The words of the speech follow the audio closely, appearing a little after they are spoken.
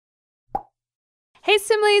Hey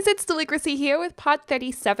Simlies, it's Deligracy here with part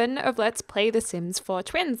 37 of Let's Play The Sims 4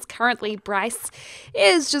 Twins. Currently, Bryce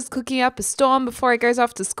is just cooking up a storm before he goes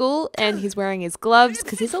off to school, and he's wearing his gloves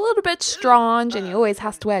because he's a little bit strange and he always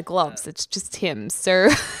has to wear gloves. It's just him. So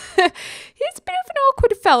he's a bit of an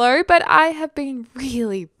awkward fellow, but I have been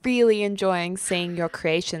really enjoying seeing your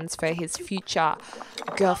creations for his future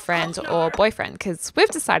girlfriend or boyfriend because we've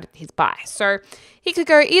decided he's bi. So he could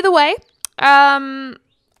go either way.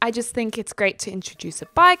 I just think it's great to introduce a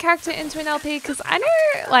bi character into an LP because I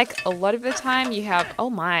know like a lot of the time you have, oh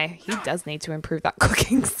my, he does need to improve that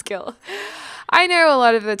cooking skill. I know a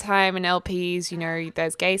lot of the time in LPs, you know,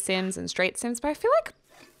 there's gay sims and straight sims, but I feel like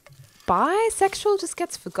bisexual just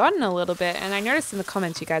gets forgotten a little bit. And I noticed in the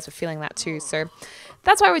comments you guys were feeling that too. So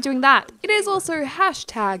that's why we're doing that. It is also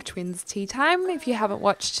hashtag Twins Tea Time. If you haven't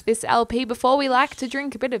watched this LP before, we like to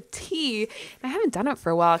drink a bit of tea. I haven't done it for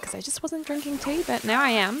a while because I just wasn't drinking tea, but now I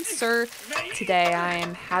am. So today I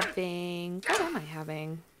am having, what am I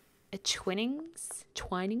having? A Twinings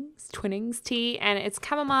tea, and it's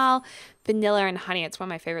chamomile, vanilla, and honey. It's one of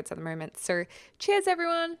my favorites at the moment. So cheers,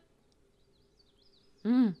 everyone.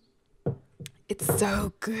 It's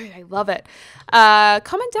so good. I love it.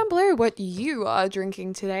 Comment down below what you are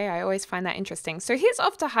drinking today. I always find that interesting. So he's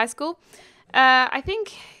off to high school. I think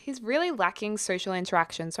he's really lacking social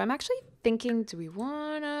interaction. So I'm actually thinking, do we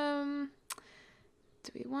want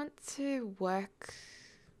to work?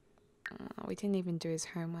 Oh, we didn't even do his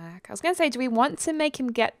homework. I was going to say, do we want to make him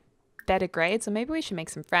get better grades, or maybe we should make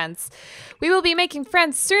some friends. We will be making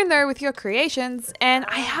friends soon though with your creations, and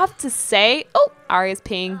I have to say, oh, Arya's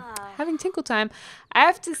peeing, having tinkle time. I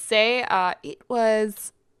have to say it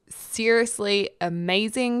was seriously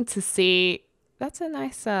amazing to see. That's a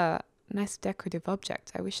nice decorative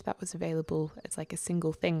object. I wish that was available as like a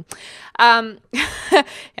single thing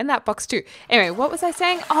in that box too. Anyway, what was I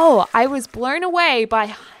saying? Oh, I was blown away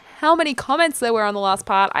by how many comments there were on the last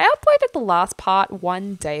part. I uploaded the last part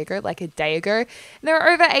one day ago, like a day ago, and there were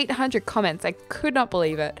over 800 comments. I could not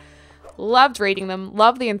believe it. Loved reading them,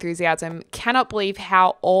 loved the enthusiasm. Cannot believe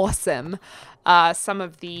how awesome some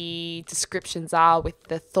of the descriptions are with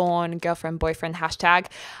the thorn girlfriend boyfriend hashtag.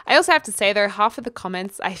 I also have to say though, half of the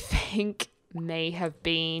comments I think may have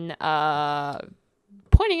been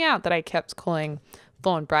pointing out that I kept calling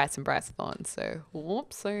Thorn Bryce and Bryce Thorn, so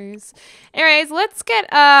whoopsies. Anyways, let's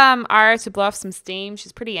get Ara to blow off some steam.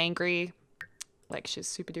 She's pretty angry. Like, she's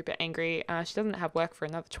super duper angry. She doesn't have work for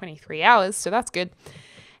another 23 hours, so that's good.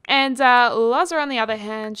 And Loza, on the other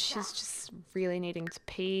hand, she's just really needing to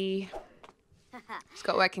pee. She's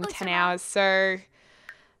got work in 10 hours, so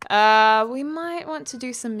we might want to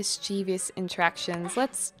do some mischievous interactions.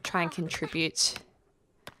 Let's try and contribute.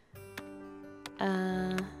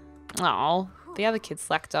 Oh, the other kid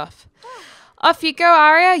slacked off. Off you go,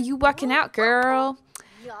 Aria. You working out, girl.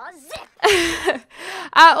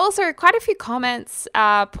 Also, quite a few comments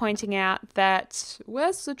pointing out that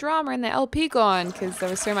where's the drama in the LP gone? Because there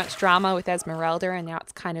was so much drama with Esmeralda, and now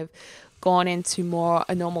it's kind of gone into more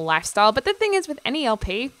a normal lifestyle. But the thing is, with any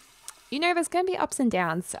LP, you know, there's going to be ups and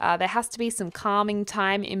downs. There has to be some calming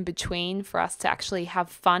time in between for us to actually have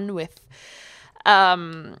fun with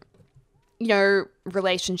you know,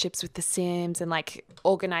 relationships with the Sims and like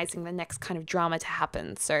organizing the next kind of drama to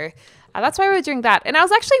happen. So that's why we're doing that. And I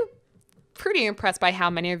was actually pretty impressed by how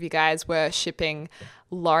many of you guys were shipping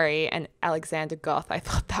Laurie and Alexander Goth. I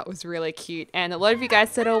thought that was really cute. And a lot of you guys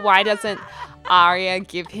said, oh, why doesn't Arya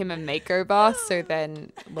give him a makeover so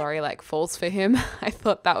then Laurie like falls for him? I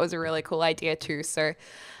thought that was a really cool idea too. So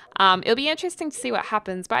it'll be interesting to see what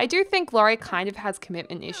happens. But I do think Laurie kind of has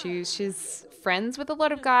commitment issues. She's friends with a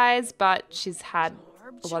lot of guys, but she's had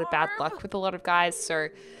a lot of bad luck with a lot of guys, so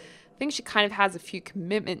I think she kind of has a few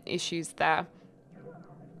commitment issues there.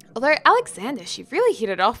 Although Alexander, she really hit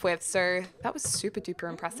it off with, so that was super duper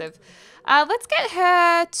impressive. Let's get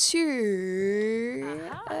her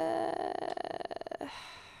to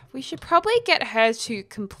we should probably get her to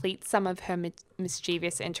complete some of her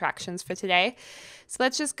mischievous interactions for today. So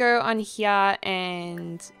let's just go on here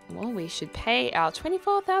and, well, we should pay our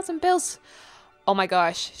 24,000 bills. Oh my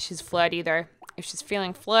gosh, she's flirty though. If she's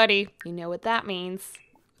feeling flirty, you know what that means.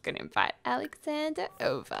 We're gonna invite Alexander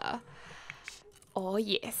over. Oh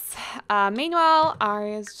yes. Meanwhile,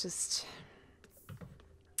 Arya's just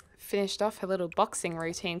finished off her little boxing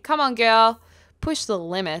routine. Come on, girl. Push the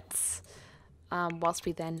limits. Whilst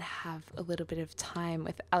we then have a little bit of time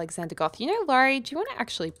with Alexander Goth. You know, Laurie, do you want to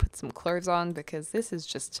actually put some clothes on? Because this is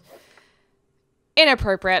just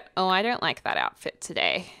inappropriate. Oh, I don't like that outfit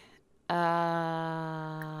today.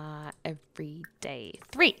 Everyday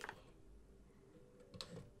 3.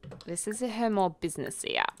 This is her more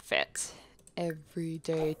businessy outfit. every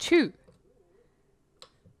day too.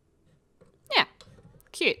 Yeah,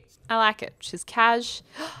 cute. I like it. She's cash.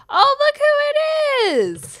 Oh, look who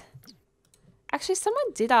it is! Actually,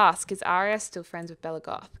 someone did ask, is Arya still friends with Bella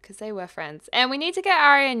Goth? Because they were friends. And we need to get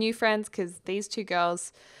Arya new friends because these two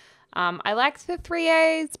girls, I liked the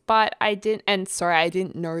 3As, but I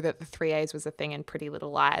didn't know that the 3As was a thing in Pretty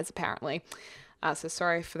Little Liars, apparently. So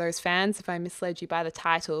sorry for those fans if I misled you by the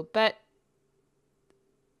title. But,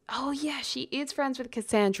 oh yeah, she is friends with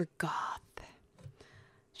Cassandra Goth.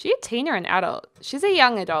 She a teen or an adult? She's a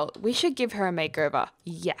young adult. We should give her a makeover.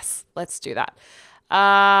 Yes, let's do that.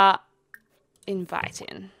 Invite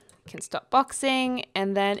in. Can stop boxing.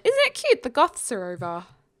 And then, isn't it cute? The Goths are over.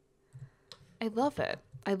 I love it.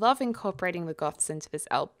 I love incorporating the Goths into this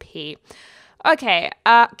LP. Okay,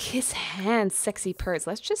 kiss hands, sexy pose.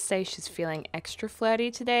 Let's just say she's feeling extra flirty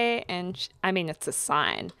today. And, I mean, it's a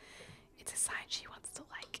sign. It's a sign she wants to,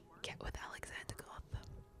 like, get with Alexander Goth.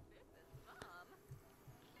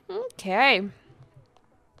 Okay.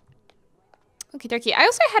 Okie dokie. I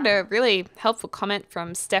also had a really helpful comment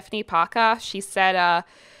from Stephanie Parker. She said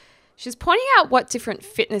she's pointing out what different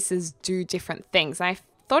fitnesses do different things. And I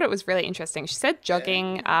thought it was really interesting. She said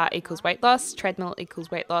jogging equals weight loss, treadmill equals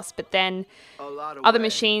weight loss, but then other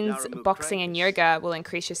machines, boxing and yoga will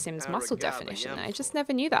increase your Sim's muscle definition. I just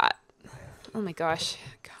never knew that. Oh my gosh.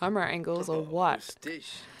 Camera angles or what?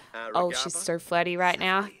 Oh, she's so flirty right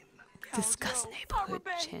now. Discuss neighborhood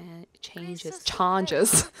changes.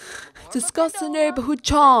 Discuss the neighborhood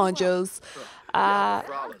changes. Do a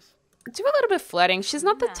little bit of flirting. She's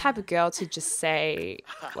not the type of girl to just say,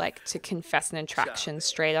 like, to confess an attraction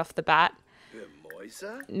straight off the bat.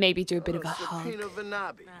 Maybe do a bit of a hug.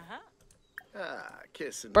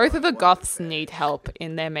 Both of the Goths need help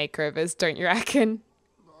in their makeovers, don't you reckon?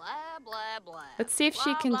 Let's see if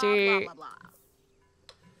she can do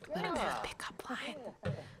a little bit of pickup line.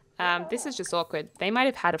 This is just awkward. They might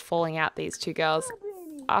have had a falling out, these two girls.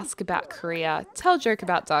 Ask about Korea. Tell a joke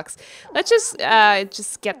about ducks. Let's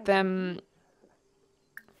just get them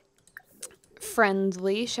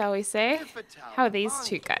friendly, shall we say? How are these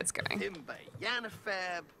two guys going?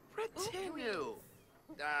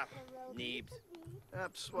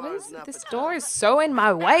 This door is so in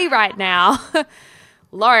my way right now.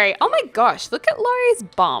 Laurie. Oh my gosh. Look at Laurie's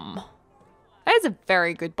bum. That is a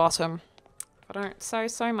very good bottom. I don't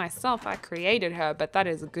so myself. I created her, but that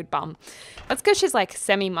is a good bum. That's because she's like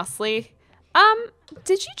semi-muscly.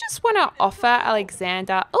 Did you just want to offer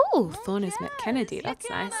Alexander? Oh, Thorne has met Kennedy. That's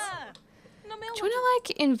nice. Do you want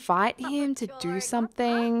to like invite him to do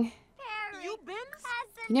something?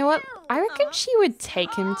 You know what? I reckon she would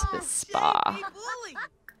take him to the spa.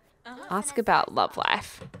 Ask about love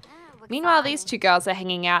life. Meanwhile, these two girls are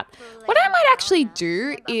hanging out. What I might actually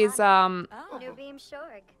do is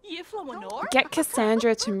get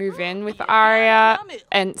Cassandra to move in with Arya.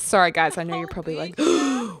 And sorry guys, I know you're probably like,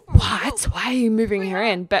 what? Why are you moving her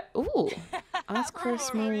in? But ooh, ask for a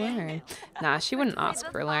small loan. Nah, she wouldn't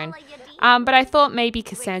ask for a loan. But I thought maybe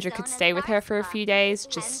Cassandra could stay with her for a few days.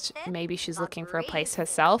 Just maybe she's looking for a place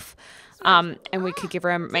herself. And we could give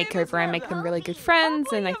her a makeover and make them really good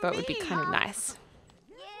friends. And I thought it would be kind of nice.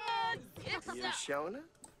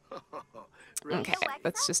 Okay,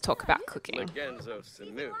 let's just talk about cooking.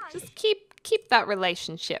 Just keep that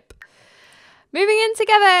relationship moving in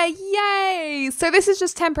together. Yay! So this is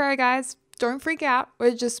just temporary, guys. Don't freak out.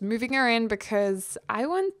 We're just moving her in because I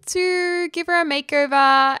want to give her a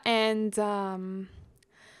makeover and I don't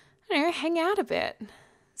know, hang out a bit.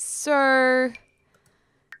 So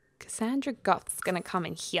Cassandra Goth's gonna come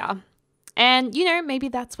in here, and you know, maybe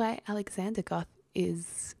that's why Alexander Goth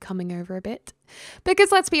is coming over a bit.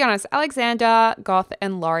 Because let's be honest, Alexander Goth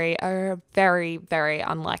and Laurie are a very, very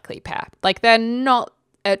unlikely pair. Like, they're not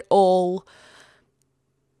at all,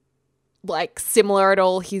 like, similar at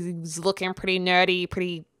all. He's looking pretty nerdy,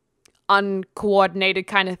 pretty uncoordinated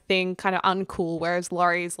kind of thing, kind of uncool, whereas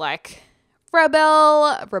Laurie's, like,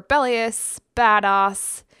 rebellious,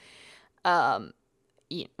 badass. Well,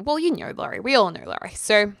 you know Laurie. We all know Laurie.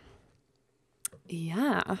 So,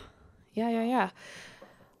 yeah.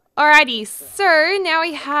 Alrighty, so now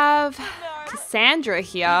we have Cassandra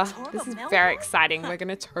here. This is very exciting. We're going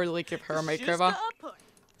to totally give her a makeover.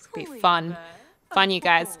 It's going to be fun. Fun, you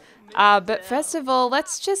guys. But first of all,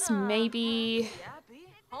 let's just maybe...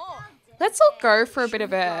 Let's all go for a bit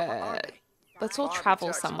of a... Let's all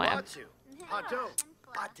travel somewhere.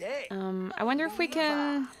 I wonder if we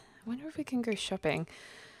can... go shopping.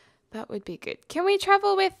 That would be good. Can we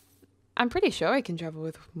travel with... I'm pretty sure I can travel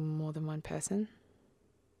with more than one person.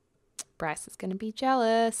 Bryce is going to be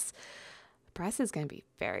jealous. Bryce is going to be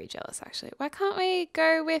very jealous, actually. Why can't we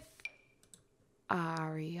go with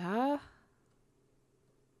Aria.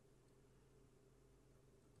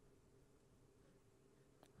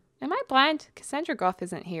 Am I blind? Cassandra Goth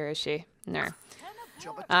isn't here, is she? No.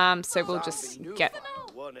 So we'll just get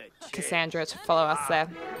Cassandra to follow us there.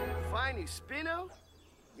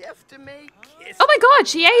 Oh my god,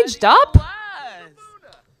 she aged up?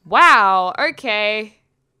 Wow, okay.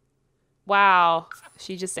 Wow,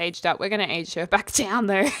 she just aged up. We're going to age her back down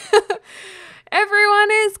though.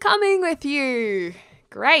 Everyone is coming with you.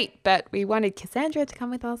 Great, but we wanted Cassandra to come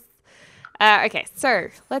with us. Okay, so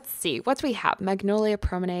let's see. What do we have? Magnolia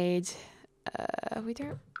Promenade. We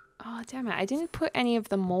don't... Oh, damn it. I didn't put any of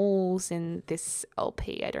the malls in this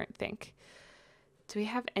LP, I don't think. Do we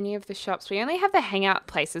have any of the shops? We only have the hangout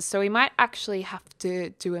places, so we might actually have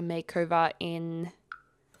to do a makeover in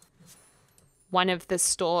one of the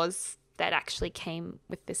stores that actually came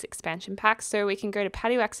with this expansion pack. So we can go to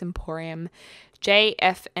Patty Wax Emporium,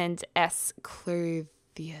 JF&S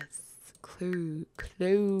Clothiers.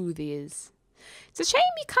 Clothiers. It's a shame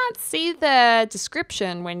you can't see the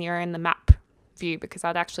description when you're in the map view, because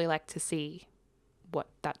I'd actually like to see what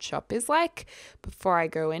that shop is like before I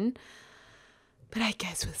go in. But I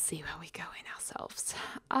guess we'll see when we go in ourselves.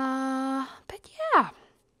 But yeah.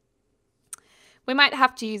 We might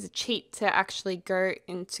have to use a cheat to actually go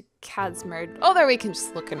into Kaz mode. Although we can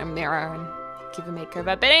just look in a mirror and give a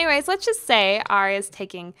makeover. But anyways, let's just say Aria's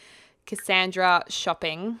taking Cassandra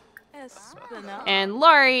shopping. And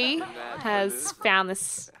Laurie has found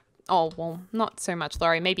this... Oh, well, not so much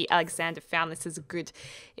Laurie. Maybe Alexander found this as a good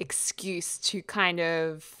excuse to kind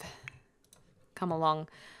of come along.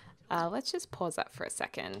 Let's just pause that for a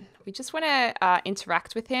second. We just want to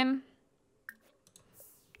interact with him.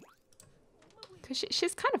 Because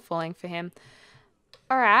she's kind of falling for him.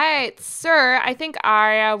 All right, so I think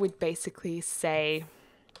Aria would basically say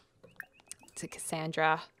to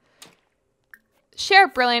Cassandra, share a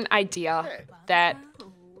brilliant idea that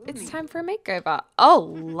it's time for a makeover.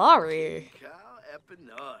 Oh, Laurie.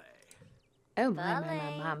 Oh,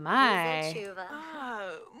 my.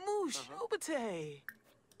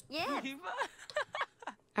 Yeah.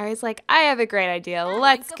 Ari's like, I have a great idea.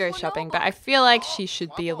 Let's go shopping. But I feel like she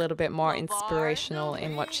should be a little bit more inspirational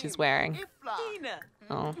in what she's wearing.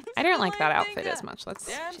 Oh, I don't like that outfit as much.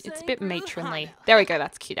 It's a bit matronly. There we go.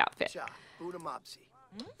 That's a cute outfit.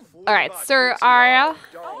 All right, so Aria,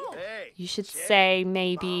 you should say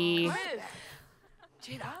maybe,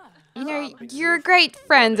 you know, you're a great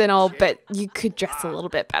friend and all, but you could dress a little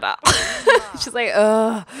bit better. She's like,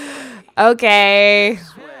 ugh, okay.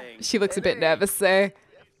 She looks a bit nervous though.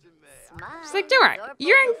 She's like, don't worry,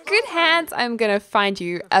 you're in good hands. I'm going to find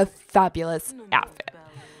you a fabulous outfit.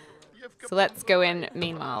 So let's go in.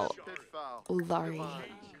 Meanwhile, Laurie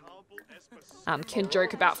can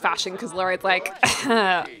joke about fashion because Laurie's like,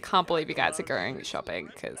 can't believe you guys are going shopping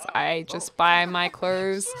because I just buy my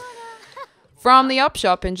clothes from the op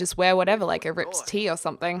shop and just wear whatever, like a ripped tee or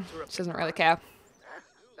something. She doesn't really care.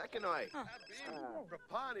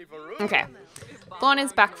 Okay. Vaughn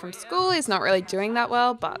is back from school. He's not really doing that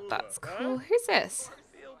well, but that's cool. Who's this?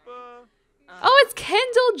 Oh, it's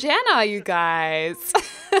Kendall Jenner, you guys.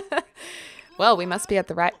 Well, we must be at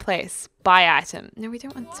the right place. Buy item. No, we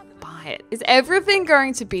don't want to buy it. Is everything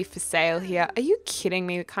going to be for sale here? Are you kidding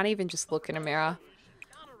me? We can't even just look in a mirror.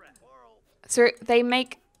 So they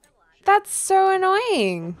make... That's so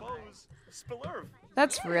annoying.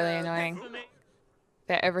 That's really annoying.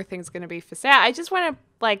 That everything's going to be for sale. I just want to,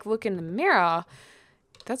 like, look in the mirror.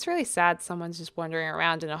 That's really sad. Someone's just wandering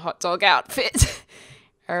around in a hot dog outfit.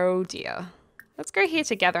 Oh, dear. Let's go here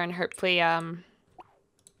together and hopefully, it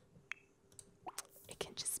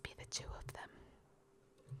can just be the two of them.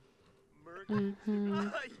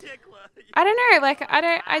 I don't know. Like,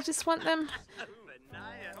 I just want them.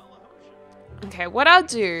 Okay, what I'll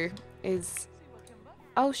do is...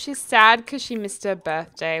 Oh, she's sad because she missed her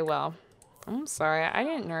birthday. Well... I'm sorry, I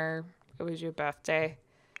didn't know it was your birthday.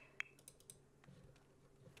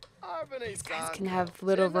 These guys can have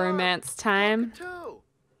little romance time.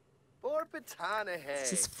 Let's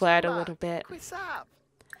just flirt a little bit.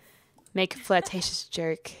 Make a flirtatious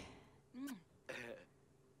joke.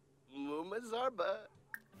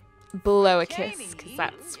 Blow a kiss, because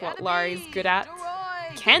that's what Laurie's good at.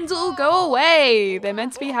 Kendall, go away! They're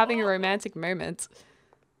meant to be having a romantic moment.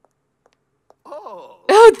 Oh,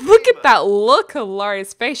 look at that look on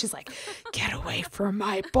Laurie's face. She's like, get away from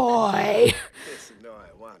my boy.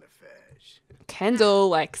 Kendall,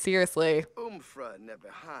 like, seriously.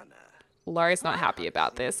 Laurie's not happy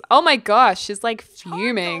about this. Oh my gosh, she's like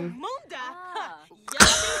fuming.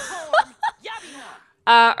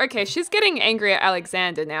 Okay, she's getting angry at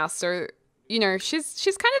Alexander now, so you know, she's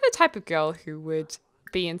kind of the type of girl who would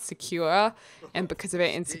be insecure and because of her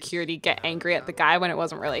insecurity get angry at the guy when it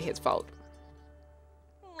wasn't really his fault.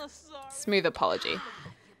 Smooth apology.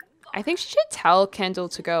 I think she should tell Kendall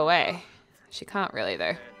to go away. She can't really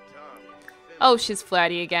though. Oh, she's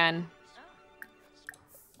flirty again.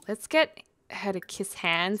 Let's get her to kiss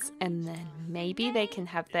hands and then maybe they can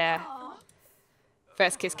have their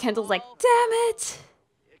first kiss. Kendall's like, damn it!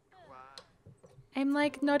 I'm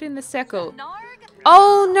like not in the circle.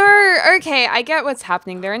 Oh no! Okay, I get what's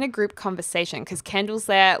happening. They're in a group conversation because Kendall's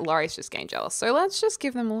there, Laurie's just getting jealous. So let's just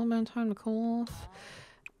give them a little bit of time to cool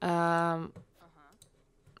off.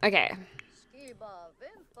 Okay.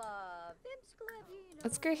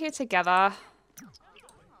 Let's go here together.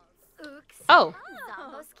 Oh.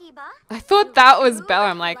 I thought that was Bella.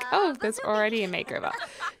 I'm like, oh, there's already a makeover.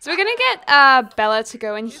 So we're going to get Bella to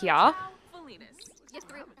go in here.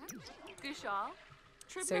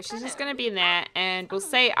 So she's just going to be in there. And we'll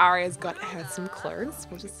say Aria's got her some clothes.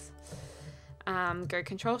 We'll just go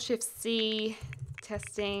Control-Shift-C.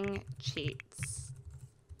 Testing cheats.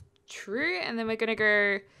 True. And then we're going to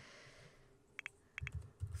go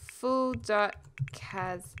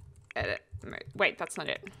full.cas edit mode. Wait, that's not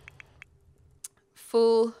it.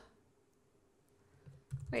 Full.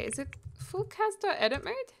 Wait, is it full cas.edit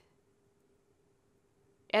mode?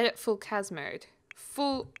 Edit full cas mode.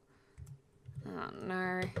 Full. Oh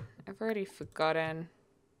no, I've already forgotten.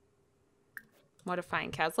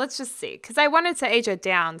 Modifying cas. Let's just see, because I wanted to age her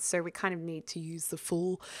down, so we kind of need to use the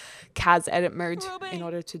full cas edit mode in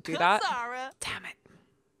order to do that. Damn it.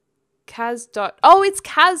 Cas dot. Oh, it's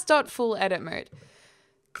cas dot full edit mode.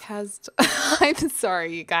 I'm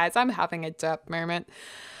sorry, you guys. I'm having a derp moment.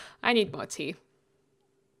 I need more tea.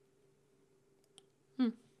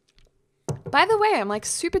 By the way, I'm like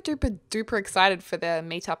super duper duper excited for the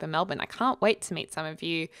meetup in Melbourne. I can't wait to meet some of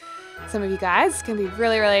you guys. It's gonna be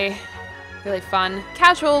really, really, really fun.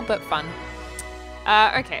 Casual but fun.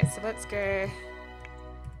 Okay, so let's go.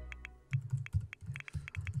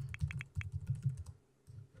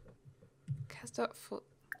 Cas.full.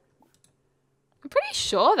 I'm pretty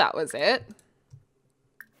sure that was it.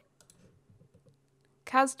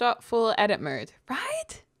 Cas.full edit mode,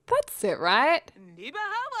 right? That's it, right?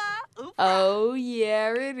 Oh,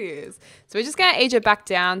 yeah, it is. So we're just going to age it back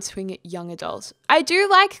down to young adult. I do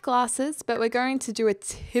like glasses, but we're going to do a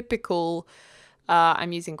typical,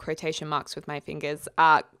 I'm using quotation marks with my fingers,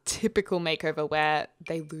 typical makeover where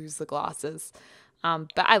they lose the glasses. But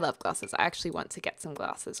I love glasses. I actually want to get some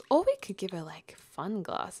glasses. Or we could give her, like, fun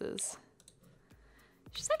glasses.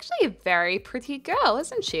 She's actually a very pretty girl,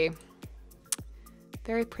 isn't she?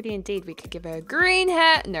 Very pretty indeed. We could give her green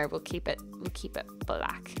hair. No, we'll keep it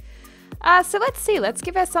black. So let's see. Let's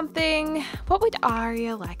give her something. What would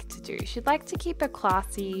Aria like to do? She'd like to keep her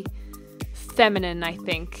classy, feminine, I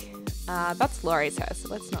think. That's Laurie's hair, so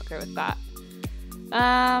let's not go with that.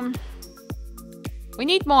 We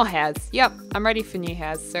need more hairs. Yep, I'm ready for new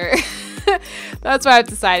hairs. So that's why I've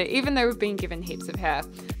decided, even though we've been given heaps of hair.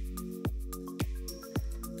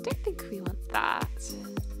 Don't think we want that.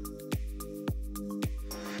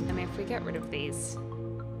 I mean, if we get rid of these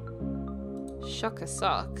shocker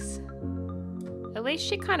socks, at least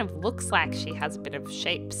she kind of looks like she has a bit of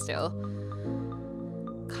shape still.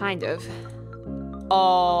 Kind of.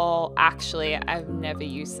 Oh, actually, I've never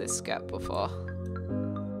used this skirt before.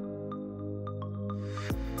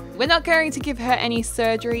 We're not going to give her any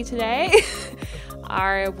surgery today.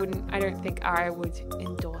 I don't think Aria would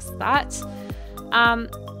endorse that.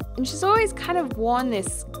 And she's always kind of worn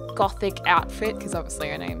this gothic outfit because obviously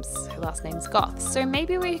her last name's Goth. So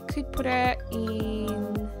maybe we could put her in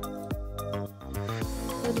a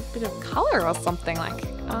little bit of color or something like.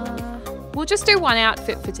 We'll just do one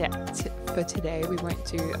outfit for today. We won't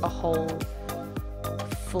do a whole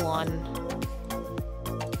full-on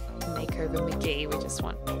makeover McGee. We just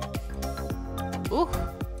want. Oof.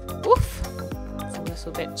 It's a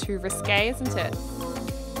little bit too risque, isn't it?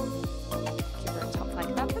 Give her a top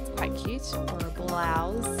like that. That's quite cute. Or a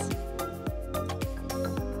blouse.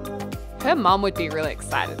 Her mum would be really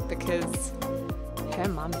excited because her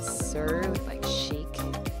mum is so like chic.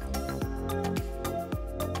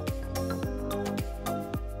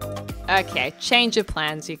 Okay, change of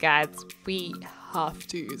plans, you guys. We have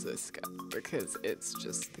to use this skirt because it's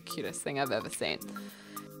just the cutest thing I've ever seen.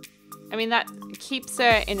 I mean, that keeps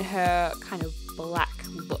her in her kind of black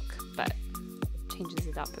look, but changes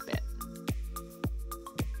it up a bit.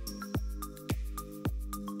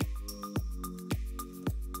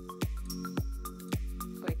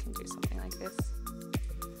 We can do something like this.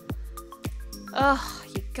 Oh,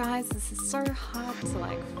 you guys, this is so hard to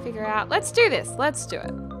like figure out. Let's do this. Let's do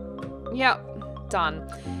it. Yep, done.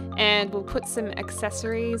 And we'll put some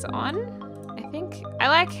accessories on, I think. I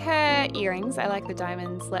like her earrings. I like the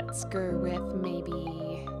diamonds. Let's go with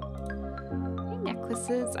maybe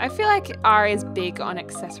necklaces. I feel like Aria's big on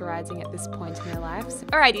accessorizing at this point in her life.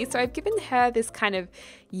 Alrighty, so I've given her this kind of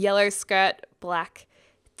yellow skirt, black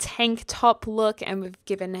tank top look, and we've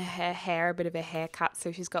given her hair a bit of a haircut,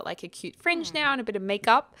 so she's got like a cute fringe now and a bit of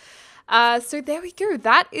makeup. So there we go.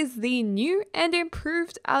 That is the new and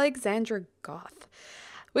improved Alexandra Goth,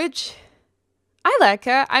 which I like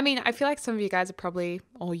her. I mean, I feel like some of you guys are probably,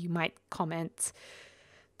 or you might comment,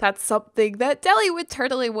 that's something that Deli would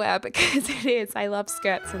totally wear, because it is. I love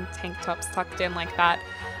skirts and tank tops tucked in like that.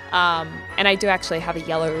 And I do actually have a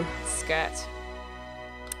yellow skirt.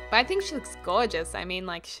 But I think she looks gorgeous. I mean,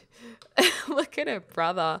 like, look at her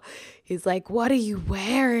brother. He's like, what are you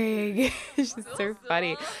wearing? She's so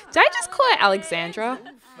funny. Did I just call her Alexandra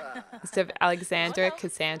instead of Alexandra,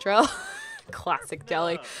 Cassandra? Classic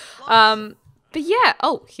Deli. But yeah,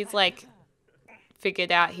 oh, he's like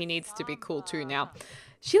figured out he needs to be cool too now.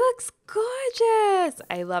 She looks gorgeous.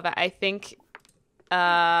 I love it. I think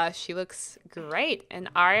she looks great. And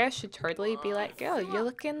Aria should totally be like, girl, you're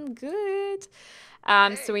looking good.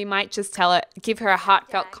 So we might just tell her, give her a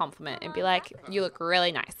heartfelt compliment and be like, you look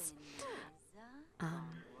really nice.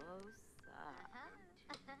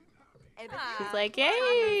 She's like,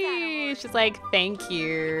 yay. She's like, thank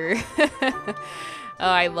you. Oh,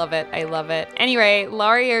 I love it. I love it. Anyway,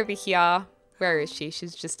 Laurie over here. Where is she?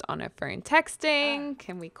 She's just on her phone texting.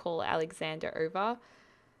 Can we call Alexander over?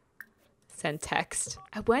 Send text.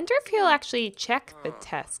 I wonder if he'll actually check the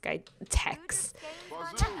text. Text.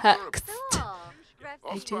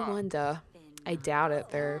 I do wonder. I doubt it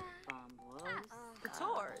though.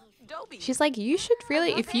 She's like, you should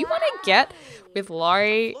really, if you want to get with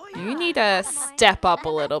Laurie, you need to step up a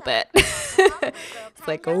little bit. It's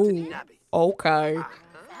like, oh, okay.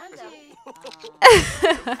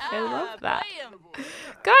 I love that.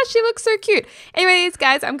 Gosh, she looks so cute. Anyways,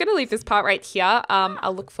 guys, I'm going to leave this part right here.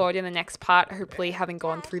 I'll look forward in the next part, hopefully having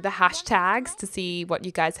gone through the hashtags to see what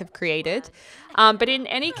you guys have created. But in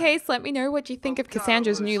any case, let me know what you think of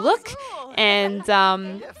Cassandra's new look. And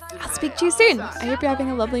I'll speak to you soon. I hope you're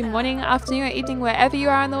having a lovely morning, afternoon, or evening, wherever you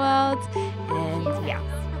are in the world. And yeah,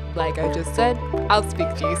 like I just said, I'll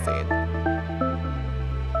speak to you soon.